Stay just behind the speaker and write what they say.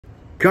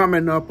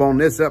Coming up on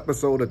this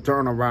episode of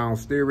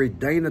Turneround Theory,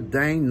 Dana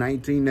Dane,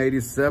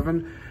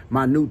 1987,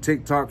 my new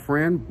TikTok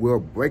friend, will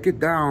break it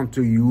down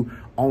to you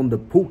on the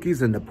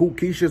Pookies and the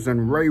Pookishas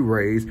and Ray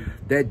Rays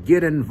that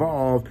get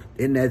involved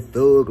in that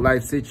thug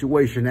life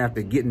situation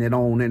after getting it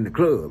on in the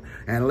club.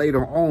 And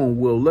later on,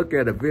 we'll look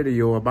at a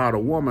video about a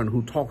woman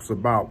who talks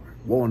about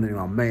wanting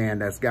a man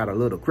that's got a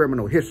little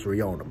criminal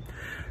history on him.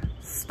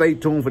 Stay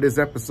tuned for this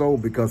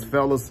episode because,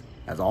 fellas,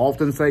 as I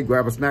often say,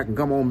 grab a snack and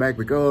come on back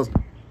because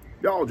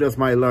y'all just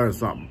might learn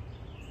something.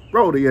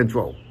 Roll the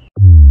intro.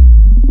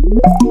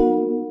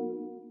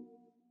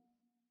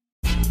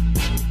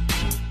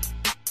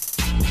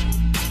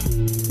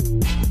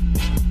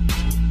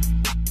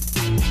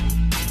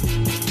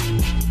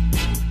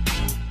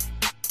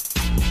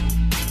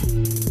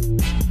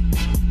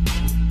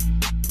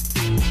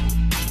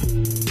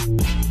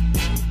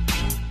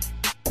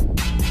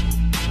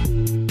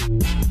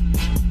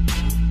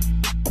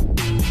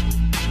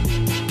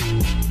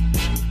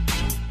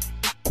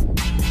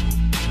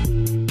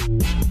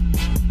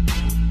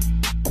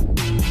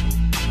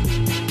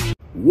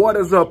 What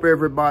is up,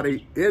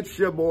 everybody? It's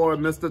your boy,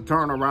 Mr.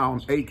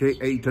 Turnaround,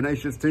 aka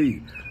Tenacious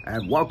T,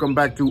 and welcome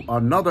back to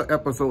another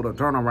episode of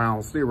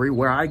Turnaround Theory,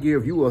 where I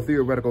give you a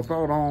theoretical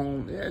thought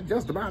on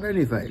just about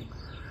anything.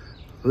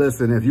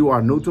 Listen, if you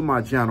are new to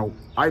my channel,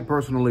 I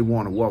personally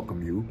want to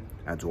welcome you,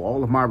 and to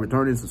all of my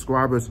returning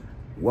subscribers,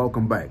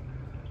 welcome back.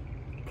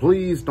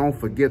 Please don't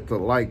forget to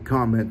like,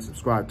 comment,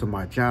 subscribe to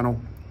my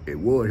channel. It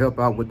will help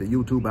out with the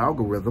YouTube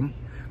algorithm.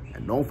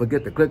 And don't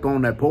forget to click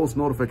on that post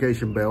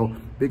notification bell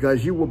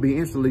because you will be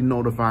instantly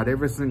notified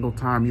every single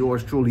time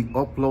yours truly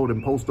upload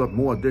and post up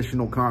more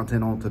additional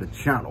content onto the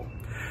channel.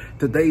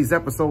 Today's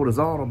episode is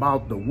all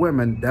about the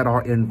women that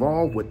are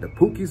involved with the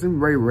Pookies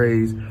and Ray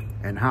Rays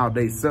and how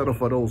they settle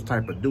for those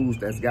type of dudes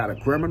that's got a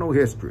criminal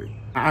history.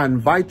 I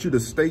invite you to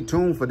stay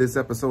tuned for this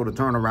episode of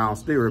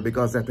Turnaround Theory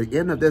because at the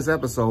end of this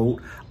episode,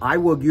 I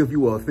will give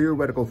you a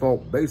theoretical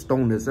thought based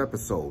on this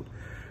episode.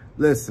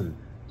 Listen.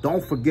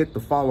 Don't forget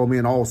to follow me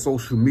on all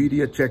social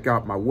media. Check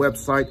out my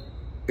website.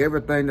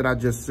 Everything that I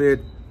just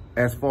said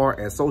as far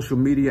as social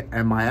media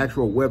and my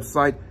actual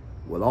website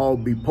will all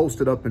be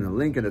posted up in the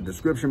link in the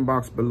description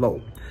box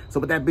below. So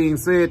with that being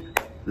said,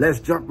 let's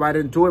jump right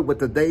into it with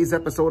today's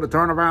episode of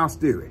Turnaround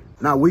Theory.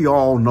 Now, we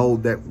all know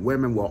that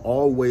women will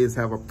always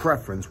have a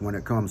preference when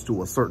it comes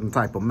to a certain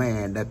type of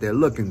man that they're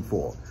looking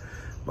for.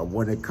 But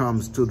when it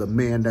comes to the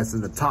men that's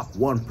in the top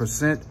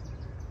 1%,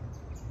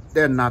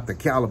 they're not the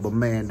caliber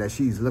man that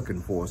she's looking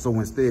for. So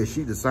instead,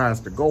 she decides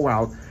to go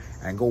out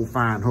and go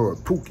find her a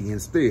Pookie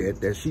instead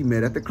that she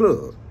met at the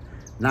club.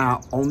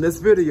 Now, on this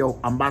video,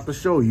 I'm about to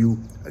show you,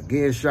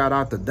 again, shout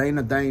out to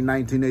Dana Dane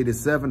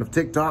 1987 of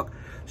TikTok.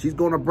 She's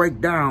going to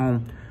break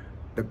down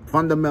the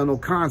fundamental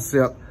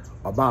concept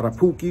about a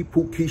Pookie,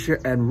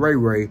 Pookisha, and Ray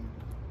Ray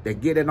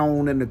that get it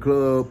on in the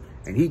club,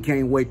 and he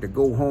can't wait to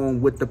go home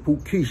with the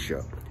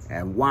Pookisha.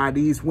 And why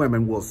these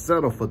women will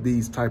settle for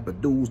these type of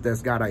dudes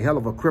that's got a hell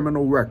of a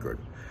criminal record.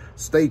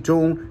 Stay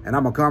tuned, and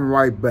I'm going to come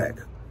right back.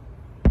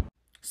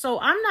 So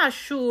I'm not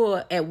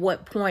sure at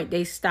what point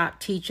they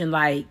stopped teaching,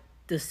 like,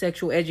 the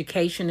sexual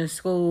education in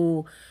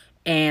school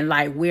and,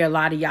 like, where a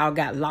lot of y'all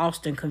got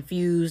lost and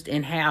confused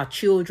and how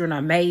children are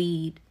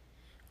made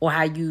or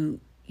how you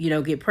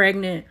get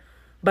pregnant.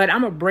 But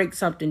I'm going to break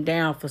something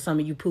down for some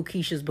of you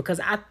Pookishas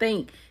because I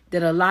think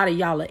that a lot of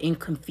y'all are in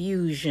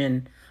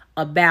confusion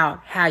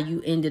about how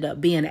you ended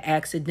up being an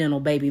accidental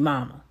baby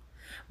mama.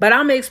 But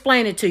I'm going to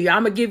explain it to you.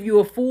 I'm going to give you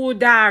a full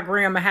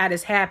diagram of how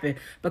this happened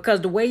because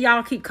the way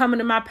y'all keep coming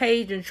to my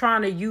page and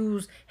trying to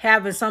use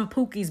having some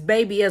Pookie's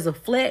baby as a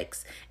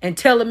flex and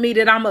telling me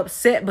that I'm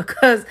upset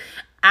because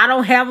I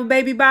don't have a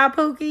baby by a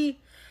Pookie.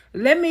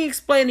 Let me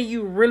explain to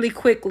you really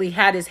quickly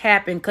how this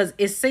happened because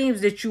it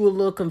seems that you were a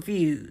little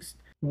confused.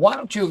 Why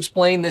don't you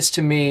explain this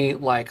to me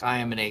like I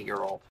am an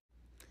 8-year-old?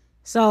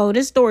 So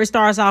this story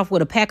starts off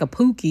with a pack of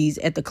Pookies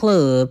at the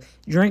club,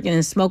 drinking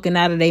and smoking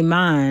out of their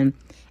mind.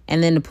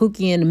 And then the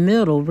Pookie in the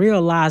middle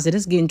realized that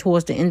it's getting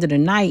towards the end of the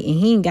night and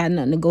he ain't got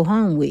nothing to go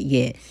home with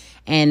yet.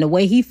 And the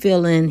way he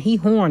feeling, he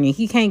horny.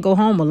 He can't go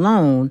home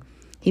alone.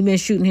 He been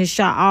shooting his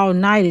shot all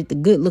night at the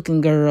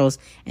good-looking girls,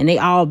 and they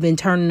all been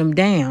turning him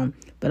down.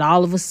 But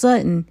all of a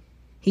sudden,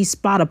 he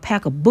spot a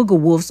pack of booger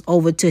wolves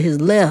over to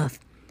his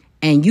left.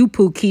 And you,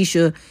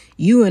 Pookisha,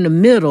 you in the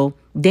middle,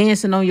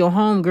 dancing on your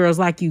homegirls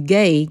like you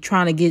gay,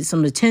 trying to get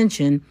some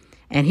attention.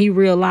 And he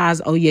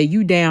realized, oh, yeah,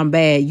 you down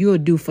bad. You'll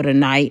do for the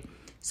night.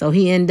 So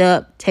he end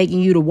up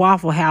taking you to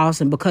Waffle House.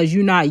 And because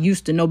you're not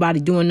used to nobody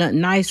doing nothing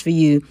nice for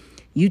you,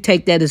 you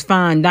take that as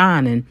fine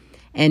dining.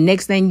 And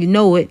next thing you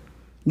know it,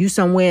 you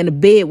somewhere in the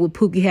bed with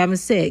Pookie having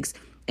sex.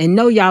 And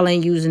no, y'all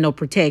ain't using no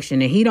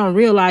protection. And he don't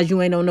realize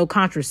you ain't on no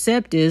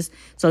contraceptives.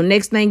 So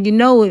next thing you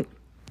know it,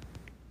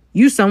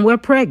 you somewhere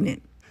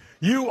pregnant.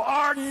 You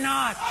are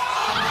not.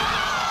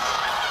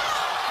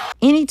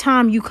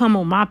 Anytime you come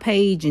on my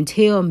page and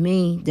tell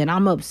me that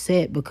I'm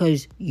upset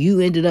because you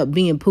ended up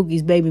being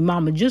Pookie's baby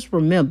mama, just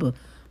remember,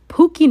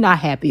 Pookie not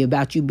happy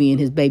about you being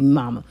his baby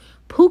mama.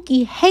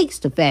 Pookie hates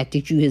the fact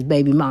that you his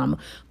baby mama.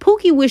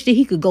 Pookie wished that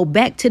he could go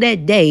back to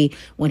that day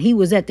when he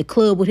was at the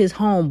club with his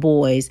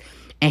homeboys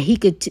and he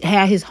could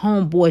have his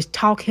homeboys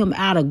talk him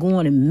out of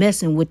going and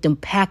messing with them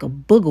pack of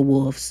booger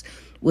wolves,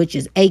 which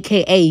is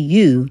AKA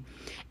you.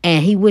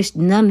 And he wished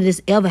none of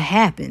this ever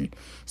happened.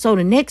 So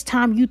the next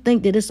time you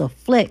think that it's a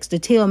flex to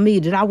tell me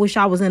that I wish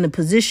I was in the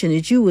position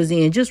that you was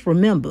in, just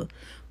remember,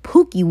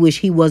 Pookie wish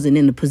he wasn't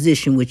in the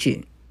position with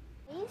you.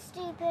 Are you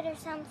stupid or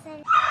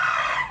something?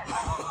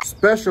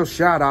 Special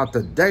shout out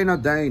to Dana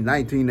Dane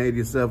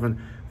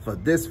 1987 for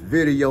this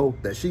video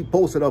that she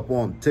posted up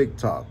on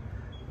TikTok.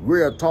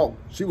 Real talk,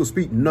 she was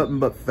speaking nothing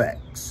but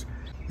facts.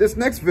 This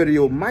next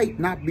video might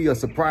not be a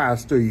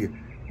surprise to you,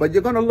 but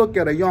you're gonna look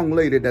at a young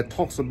lady that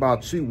talks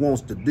about she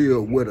wants to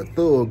deal with a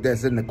thug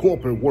that's in the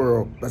corporate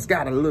world that's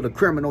got a little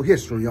criminal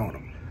history on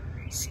him.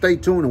 Stay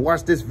tuned and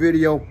watch this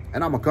video,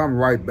 and I'm gonna come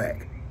right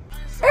back.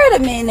 Heard a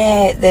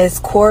man that's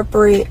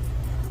corporate,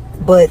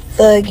 but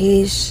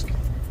thuggish,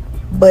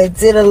 but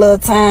did a little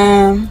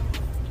time,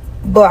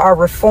 but are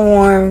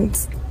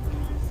reformed,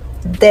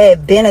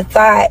 that been a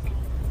thought,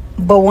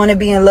 but want to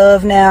be in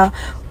love now.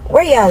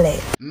 Where y'all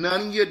at?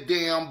 None of your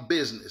damn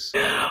business.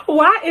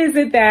 Why is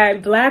it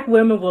that black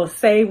women will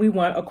say we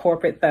want a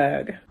corporate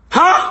thug?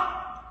 Huh?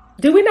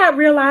 Do we not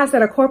realize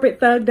that a corporate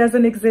thug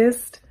doesn't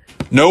exist?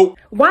 Nope.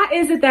 Why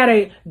is it that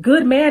a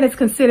good man is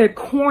considered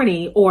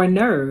corny or a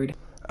nerd?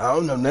 I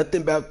don't know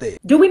nothing about that.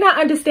 Do we not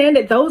understand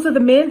that those are the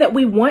men that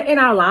we want in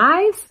our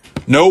lives?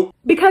 Nope.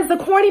 Because the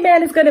corny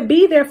man is going to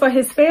be there for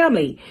his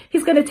family.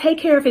 He's going to take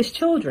care of his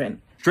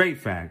children. Straight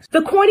facts.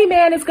 The corny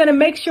man is going to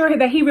make sure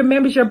that he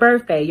remembers your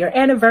birthday, your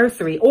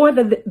anniversary, or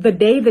the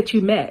day that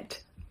you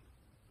met.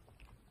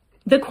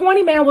 The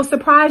corny man will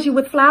surprise you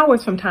with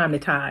flowers from time to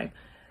time.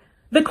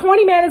 The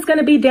corny man is going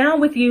to be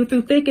down with you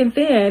through thick and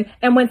thin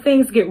and when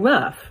things get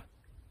rough.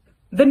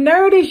 The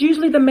nerd is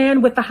usually the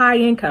man with the high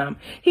income.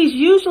 He's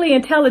usually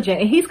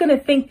intelligent and he's going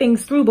to think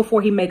things through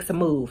before he makes a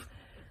move.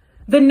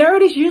 The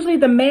nerd is usually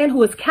the man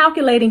who is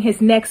calculating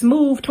his next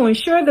move to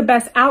ensure the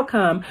best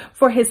outcome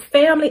for his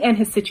family and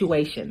his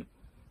situation.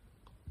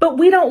 But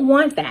we don't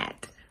want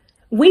that.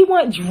 We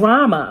want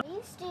drama. Are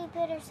you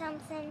stupid or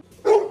something?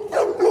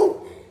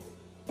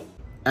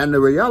 And the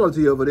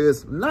reality of it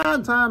is,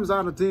 9 times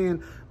out of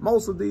 10,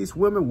 most of these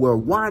women will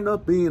wind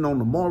up being on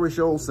the Maury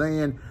show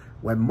saying,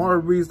 when Maury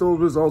reads those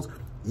results,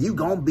 you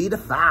gonna be the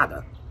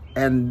father.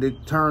 And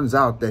it turns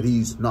out that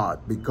he's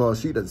not, because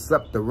she done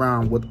slept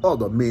around with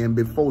other men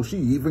before she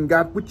even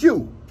got with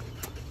you.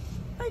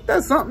 Ain't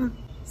that something?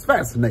 It's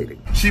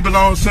fascinating. She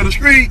belongs to the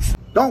streets.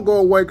 Don't go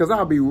away, because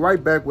I'll be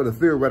right back with a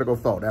theoretical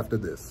thought after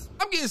this.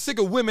 I'm getting sick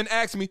of women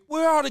asking me,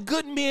 where are the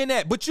good men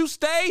at? But you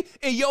stay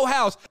in your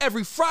house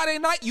every Friday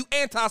night, you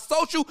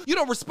antisocial, you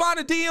don't respond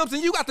to DMs,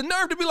 and you got the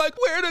nerve to be like,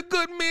 where are the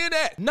good men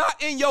at?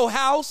 Not in your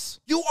house.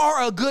 You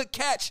are a good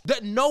catch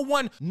that no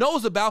one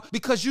knows about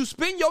because you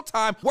spend your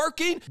time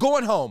working,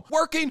 going home,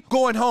 working,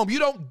 going home. You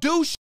don't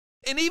do shit.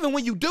 And even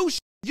when you do shit,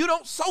 you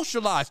don't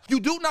socialize. You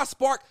do not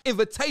spark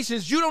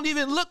invitations. You don't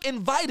even look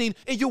inviting,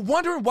 and you're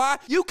wondering why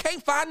you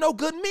can't find no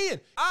good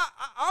men.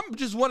 I'm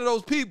just one of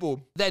those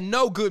people that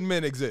know good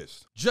men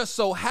exist. Just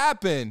so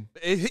happen,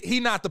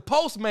 he not the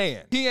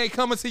postman. He ain't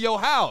coming to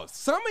your house.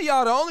 Some of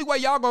y'all, the only way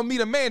y'all gonna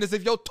meet a man is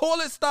if your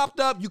toilet stopped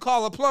up, you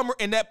call a plumber,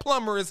 and that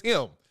plumber is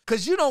him.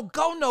 Cause you don't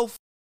go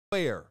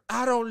nowhere.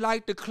 I don't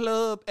like the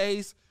club,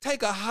 Ace.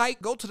 Take a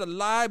hike, go to the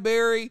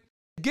library,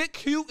 get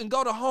cute, and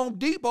go to Home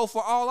Depot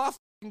for all I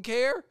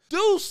care.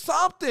 Do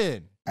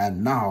something.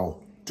 And now,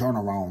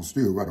 Turneround's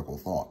theoretical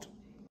thought.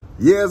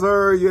 Yes,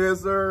 sir.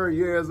 Yes, sir.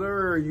 Yes,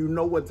 sir. You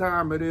know what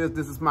time it is.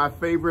 This is my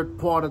favorite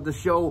part of the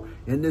show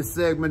in this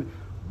segment.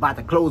 About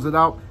to close it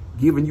out,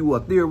 giving you a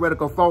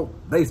theoretical thought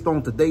based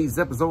on today's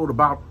episode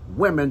about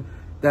women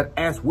that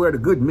ask where the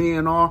good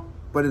men are,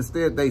 but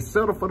instead they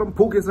settle for them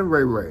Pookies and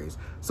Ray Rays.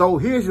 So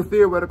here's your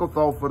theoretical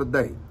thought for the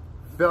day.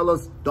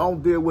 Fellas,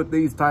 don't deal with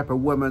these type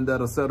of women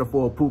that'll settle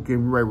for a Pookie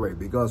and Ray Ray,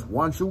 because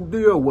once you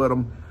deal with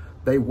them,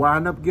 they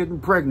wind up getting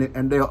pregnant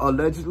and they'll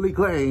allegedly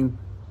claim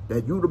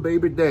that you the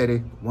baby daddy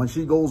when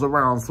she goes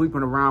around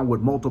sleeping around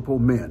with multiple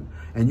men,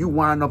 and you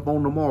wind up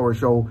on the Maury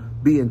show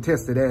being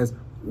tested as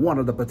one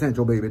of the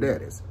potential baby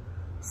daddies.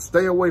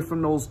 Stay away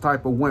from those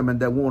type of women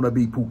that want to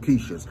be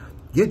Pookishas.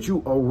 Get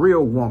you a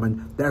real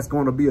woman that's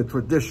going to be a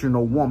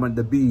traditional woman,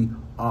 to be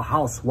a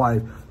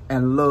housewife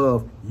and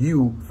love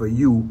you for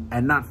you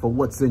and not for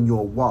what's in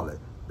your wallet.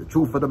 The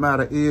truth of the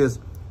matter is,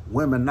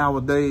 women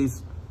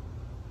nowadays,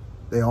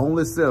 they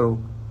only settle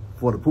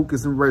for the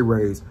Pookies and Ray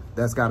Rays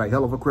that's got a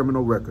hell of a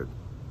criminal record.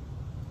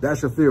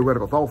 That's your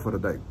theoretical thought for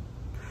today.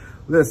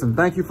 Listen,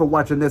 thank you for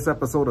watching this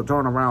episode of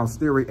Turneround's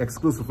Theory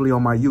exclusively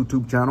on my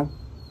YouTube channel.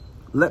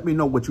 Let me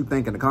know what you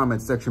think in the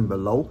comment section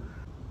below.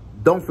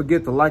 Don't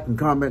forget to like and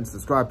comment and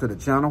subscribe to the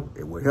channel.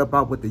 It will help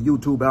out with the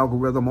YouTube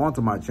algorithm onto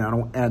my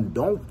channel. And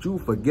don't you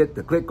forget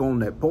to click on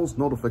that post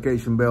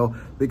notification bell,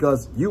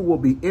 because you will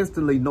be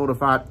instantly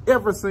notified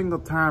every single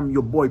time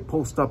your boy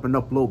posts up and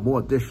upload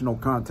more additional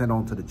content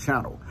onto the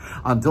channel.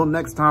 Until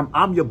next time,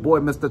 I'm your boy,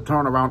 Mr.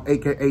 Turnaround,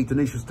 aka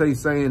Tanisha, stay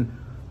saying,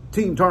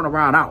 Team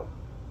Turnaround out.